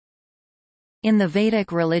In the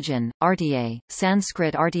Vedic religion, Artya,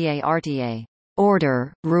 Sanskrit Artya,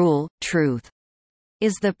 order, rule, truth,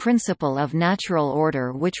 is the principle of natural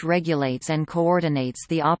order which regulates and coordinates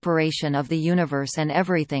the operation of the universe and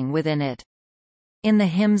everything within it. In the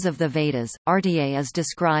hymns of the Vedas, Artya is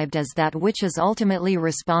described as that which is ultimately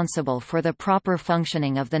responsible for the proper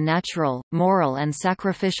functioning of the natural, moral and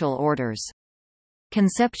sacrificial orders.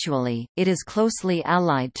 Conceptually, it is closely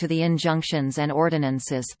allied to the injunctions and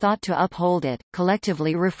ordinances thought to uphold it,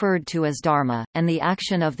 collectively referred to as dharma, and the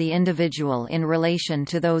action of the individual in relation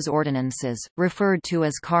to those ordinances, referred to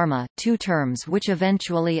as karma, two terms which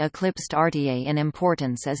eventually eclipsed Artya in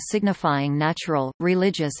importance as signifying natural,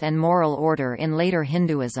 religious and moral order in later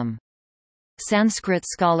Hinduism. Sanskrit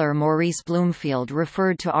scholar Maurice Bloomfield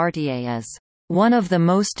referred to Artya as one of the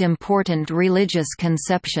most important religious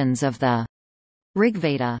conceptions of the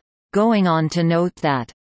Rigveda, going on to note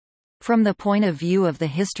that, from the point of view of the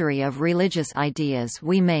history of religious ideas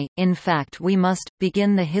we may, in fact we must,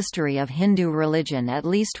 begin the history of Hindu religion at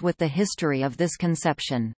least with the history of this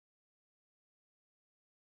conception.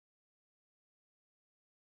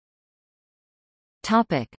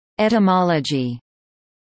 Etymology.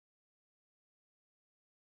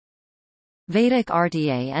 Vedic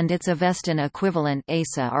Artya and its Avestan equivalent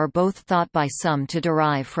Asa are both thought by some to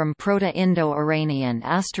derive from Proto-Indo-Iranian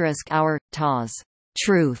 *our, taz,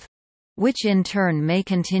 truth, which in turn may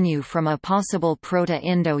continue from a possible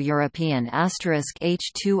Proto-Indo-European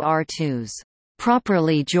 *h2r2s,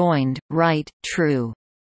 properly joined, right, true,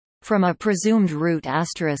 from a presumed root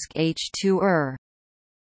 *h2r.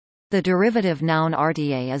 The derivative noun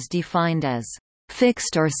Artya is defined as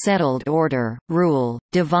fixed or settled order, rule,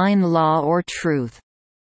 divine law or truth.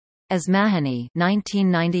 As Mahani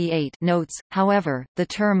 1998 notes, however, the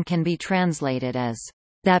term can be translated as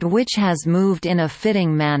that which has moved in a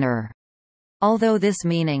fitting manner. Although this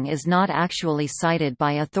meaning is not actually cited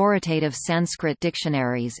by authoritative Sanskrit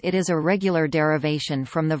dictionaries, it is a regular derivation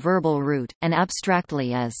from the verbal root, and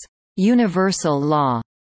abstractly as universal law,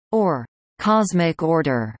 or cosmic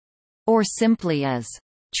order, or simply as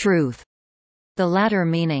truth. The latter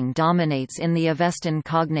meaning dominates in the Avestan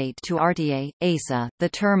cognate to Artya, Asa. The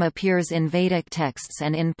term appears in Vedic texts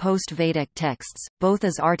and in post-Vedic texts, both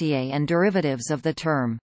as Artya and derivatives of the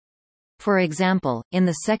term. For example, in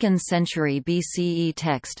the 2nd century BCE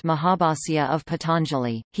text Mahabhasya of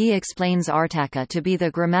Patanjali, he explains Artaka to be the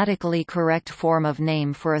grammatically correct form of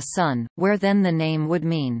name for a son, where then the name would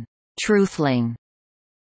mean truthling.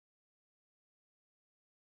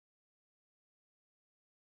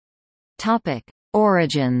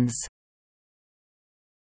 Origins.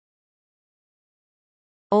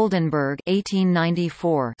 Oldenburg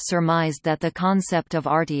 1894 surmised that the concept of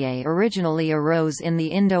Artya originally arose in the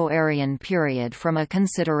Indo-Aryan period from a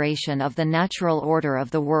consideration of the natural order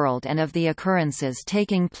of the world and of the occurrences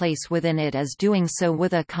taking place within it as doing so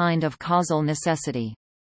with a kind of causal necessity.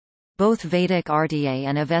 Both Vedic Artya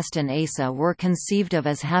and Avestan Asa were conceived of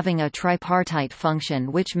as having a tripartite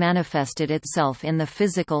function which manifested itself in the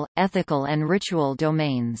physical, ethical and ritual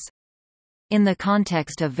domains. In the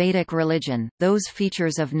context of Vedic religion, those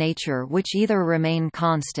features of nature which either remain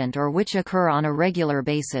constant or which occur on a regular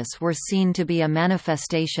basis were seen to be a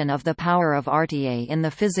manifestation of the power of Artya in the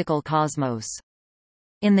physical cosmos.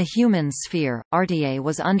 In the human sphere, Artya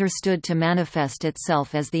was understood to manifest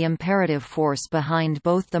itself as the imperative force behind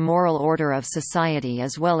both the moral order of society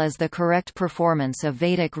as well as the correct performance of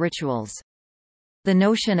Vedic rituals. The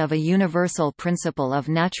notion of a universal principle of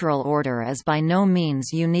natural order is by no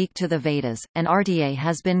means unique to the Vedas, and Artya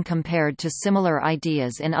has been compared to similar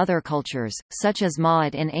ideas in other cultures, such as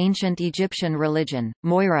Ma'at in ancient Egyptian religion,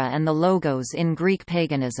 Moira and the Logos in Greek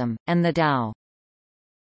paganism, and the Tao.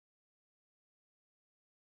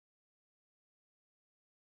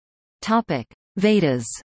 Vedas.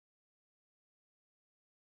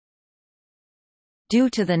 Due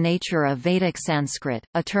to the nature of Vedic Sanskrit,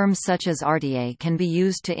 a term such as Artya can be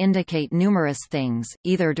used to indicate numerous things,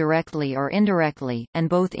 either directly or indirectly, and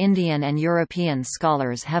both Indian and European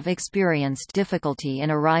scholars have experienced difficulty in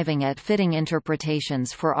arriving at fitting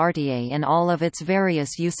interpretations for Artya in all of its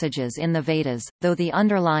various usages in the Vedas, though the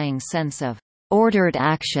underlying sense of ordered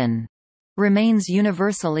action remains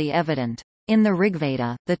universally evident. In the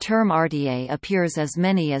Rigveda, the term Artya appears as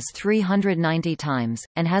many as 390 times,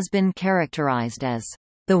 and has been characterized as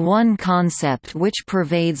the one concept which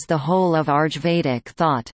pervades the whole of Ayurvedic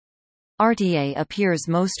thought. Artya appears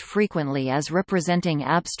most frequently as representing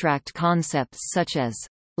abstract concepts such as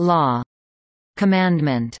law,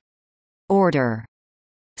 commandment, order,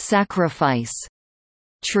 sacrifice,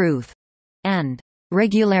 truth, and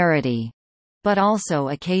regularity. but also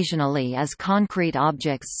occasionally as concrete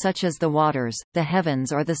objects such as the waters, the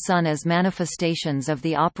heavens or the sun as manifestations of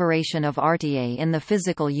the operation of Artya in the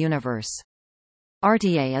physical universe.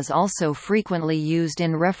 Artya is also frequently used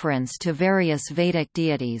in reference to various Vedic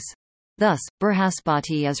deities. Thus,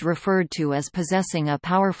 Brihaspati is referred to as possessing a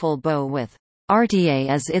powerful bow with Artya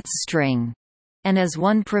as its string, and as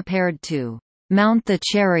one prepared to mount the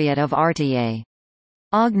chariot of Artya.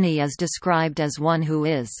 Agni is described as one who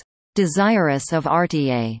is desirous of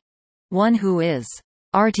Artya, one who is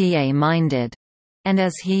Artya-minded, and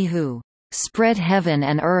as he who spread heaven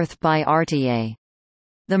and earth by Artya.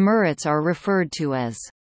 The Maruts are referred to as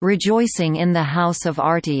rejoicing in the house of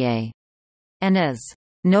Artya, and as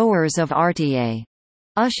knowers of Artya.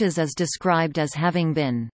 Ushas is described as having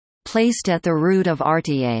been placed at the root of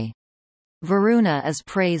Artya. Varuna is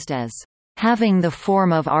praised as having the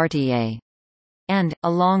form of Artya, and,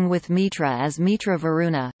 along with Mitra as Mitra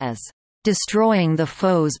Varuna, as destroying the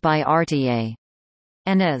foes by Artya,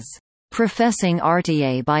 and as professing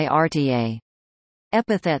Artya by Artya.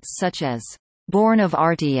 Epithets such as born of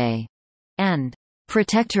Artya and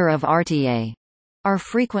protector of Artya are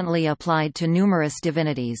frequently applied to numerous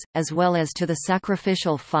divinities, as well as to the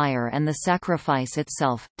sacrificial fire and the sacrifice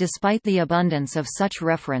itself. Despite the abundance of such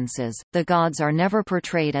references, the gods are never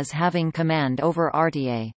portrayed as having command over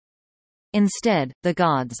Artya. Instead, the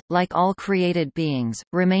gods, like all created beings,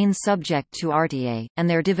 remain subject to Artya, and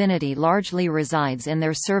their divinity largely resides in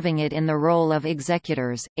their serving it in the role of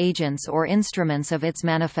executors, agents or instruments of its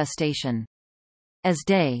manifestation. As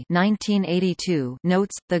Day 1982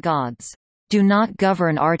 notes, the gods do not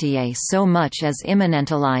govern Artya so much as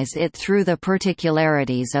immanentalize it through the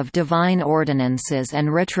particularities of divine ordinances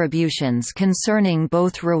and retributions concerning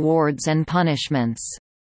both rewards and punishments.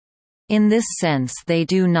 In this sense they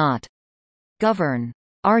do not govern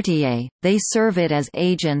Artya, they serve it as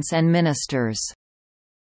agents and ministers.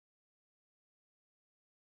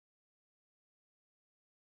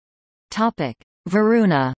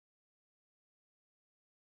 Varuna.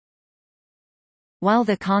 While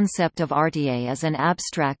the concept of Artya as an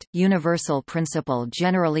abstract, universal principle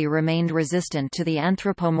generally remained resistant to the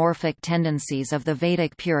anthropomorphic tendencies of the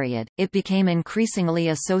Vedic period, it became increasingly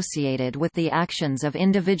associated with the actions of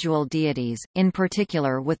individual deities, in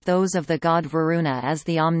particular with those of the god Varuna as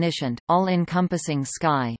the omniscient, all-encompassing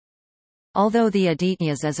sky. Although the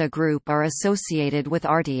Adityas as a group are associated with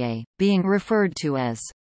Artya, being referred to as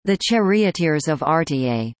the charioteers of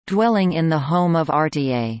Artya, dwelling in the home of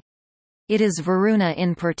Artya, it is Varuna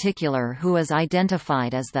in particular who is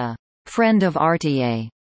identified as the friend of Artya.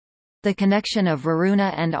 The connection of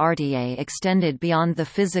Varuna and Artya extended beyond the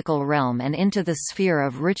physical realm and into the sphere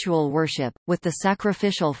of ritual worship, with the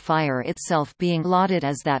sacrificial fire itself being lauded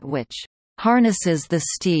as that which harnesses the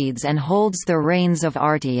steeds and holds the reins of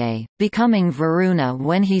Artya, becoming Varuna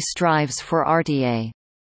when he strives for Artya.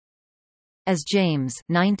 As James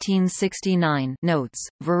 1969 notes,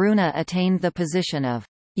 Varuna attained the position of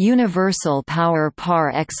universal power par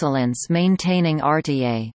excellence maintaining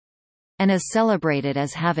Artya, and is celebrated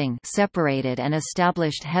as having separated and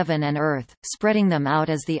established heaven and earth, spreading them out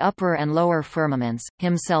as the upper and lower firmaments,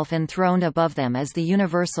 himself enthroned above them as the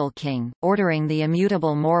universal king, ordering the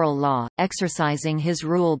immutable moral law, exercising his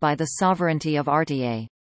rule by the sovereignty of Artya.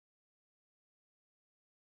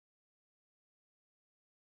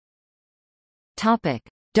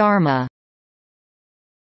 Dharma.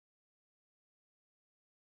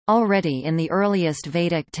 Already in the earliest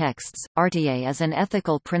Vedic texts, Artya as an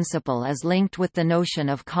ethical principle is linked with the notion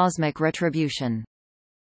of cosmic retribution.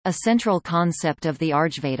 A central concept of the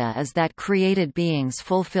Arjveda is that created beings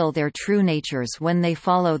fulfill their true natures when they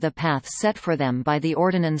follow the path set for them by the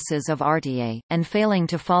ordinances of Artya, and failing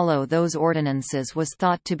to follow those ordinances was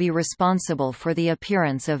thought to be responsible for the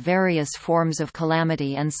appearance of various forms of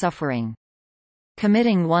calamity and suffering.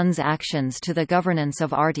 Committing one's actions to the governance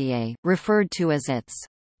of Artya, referred to as its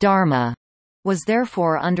Dharma, was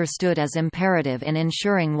therefore understood as imperative in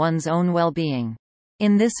ensuring one's own well-being.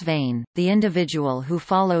 In this vein, the individual who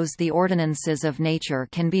follows the ordinances of nature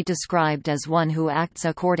can be described as one who acts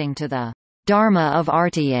according to the Dharma of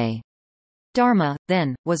Artya. Dharma,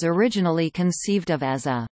 then, was originally conceived of as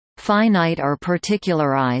a finite or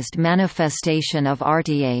particularized manifestation of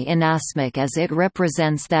Artya inasmuch as it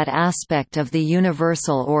represents that aspect of the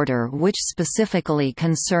universal order which specifically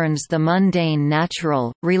concerns the mundane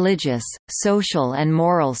natural, religious, social and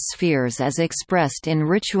moral spheres as expressed in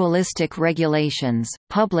ritualistic regulations,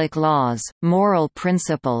 public laws, moral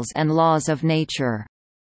principles and laws of nature.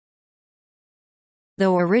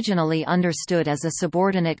 Though originally understood as a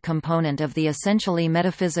subordinate component of the essentially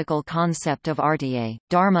metaphysical concept of RTA,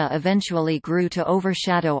 Dharma eventually grew to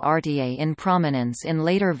overshadow RTA in prominence in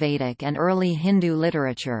later Vedic and early Hindu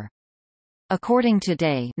literature. According to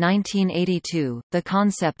Day 1982, the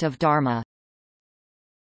concept of Dharma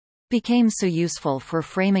became so useful for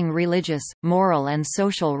framing religious, moral and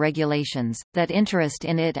social regulations, that interest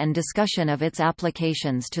in it and discussion of its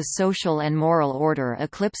applications to social and moral order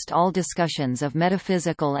eclipsed all discussions of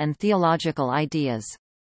metaphysical and theological ideas.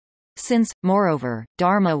 Since, moreover,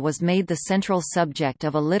 Dharma was made the central subject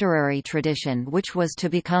of a literary tradition which was to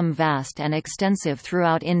become vast and extensive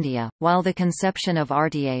throughout India, while the conception of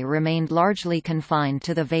RTA remained largely confined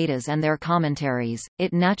to the Vedas and their commentaries,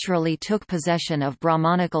 it naturally took possession of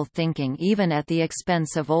Brahmanical thinking even at the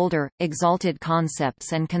expense of older, exalted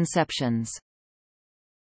concepts and conceptions.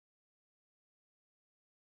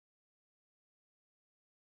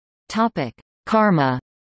 Karma.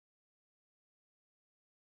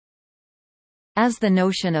 As the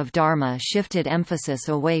notion of dharma shifted emphasis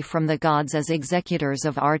away from the gods as executors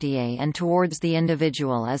of RTA and towards the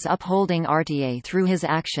individual as upholding RTA through his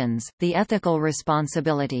actions, the ethical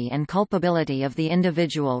responsibility and culpability of the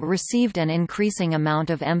individual received an increasing amount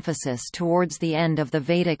of emphasis towards the end of the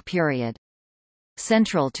Vedic period.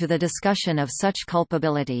 Central to the discussion of such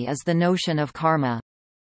culpability is the notion of karma.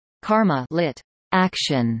 Karma, lit.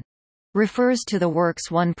 Action, refers to the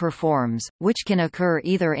works one performs, which can occur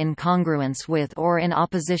either in congruence with or in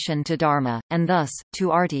opposition to dharma, and thus, to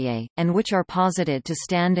RTA, and which are posited to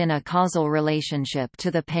stand in a causal relationship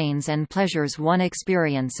to the pains and pleasures one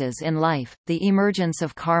experiences in life. The emergence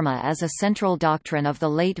of karma as a central doctrine of the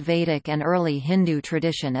late Vedic and early Hindu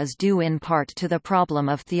tradition is due in part to the problem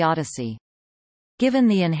of theodicy. Given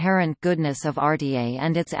the inherent goodness of RTA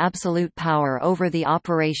and its absolute power over the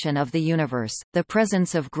operation of the universe, the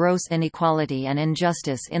presence of gross inequality and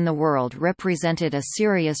injustice in the world represented a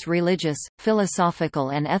serious religious,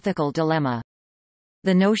 philosophical and ethical dilemma.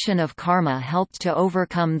 The notion of karma helped to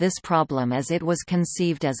overcome this problem as it was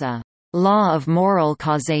conceived as a law of moral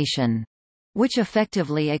causation, which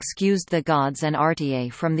effectively excused the gods and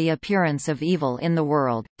RTA from the appearance of evil in the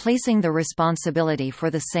world, placing the responsibility for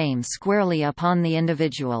the same squarely upon the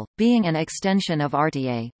individual. Being an extension of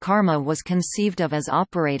RTA, karma was conceived of as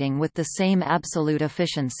operating with the same absolute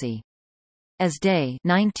efficiency. As Day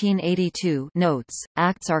 1982 notes,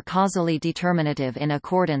 acts are causally determinative in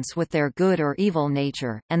accordance with their good or evil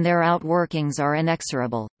nature, and their outworkings are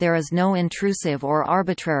inexorable. There is no intrusive or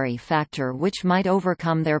arbitrary factor which might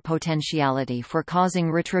overcome their potentiality for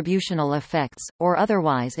causing retributional effects, or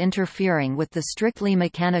otherwise interfering with the strictly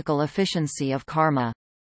mechanical efficiency of karma.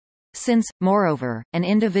 Since, moreover, an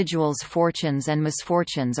individual's fortunes and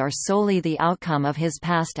misfortunes are solely the outcome of his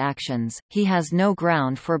past actions, he has no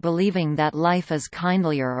ground for believing that life is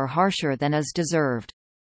kindlier or harsher than is deserved.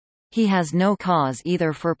 He has no cause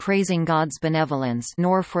either for praising God's benevolence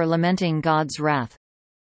nor for lamenting God's wrath.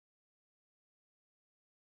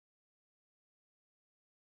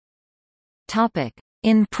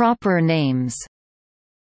 Improper names.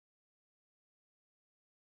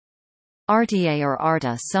 RTA or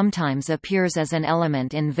Arta sometimes appears as an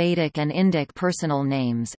element in Vedic and Indic personal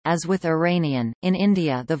names, as with Iranian. In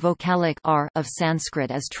India, the vocalic r of Sanskrit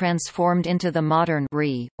is transformed into the modern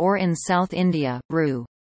ri, or in South India, ru.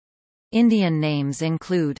 Indian names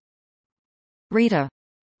include Rita,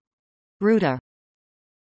 Ruta,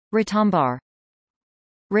 Ritambar,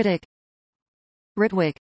 Ritik,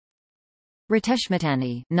 Ritwik,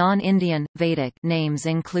 Riteshmatani. Non-Indian, Vedic names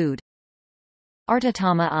include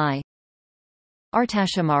Artatama I,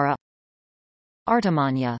 Artashamara,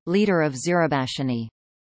 Artamanya, leader of Zirabashini.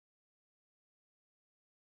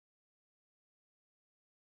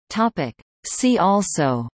 See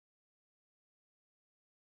also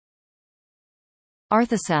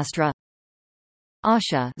Arthasastra,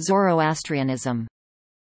 Asha, Zoroastrianism,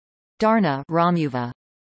 Dharna, Ramuva,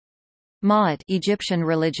 Ma'at, Egyptian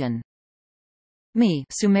religion, Mi,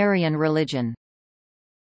 Sumerian religion,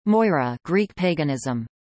 Moira, Greek paganism,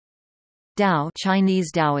 Dao, Chinese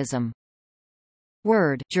Taoism,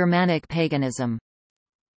 Word, Germanic paganism,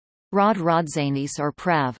 Rod Rodzanis or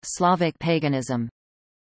Prav, Slavic paganism.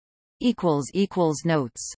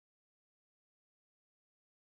 Notes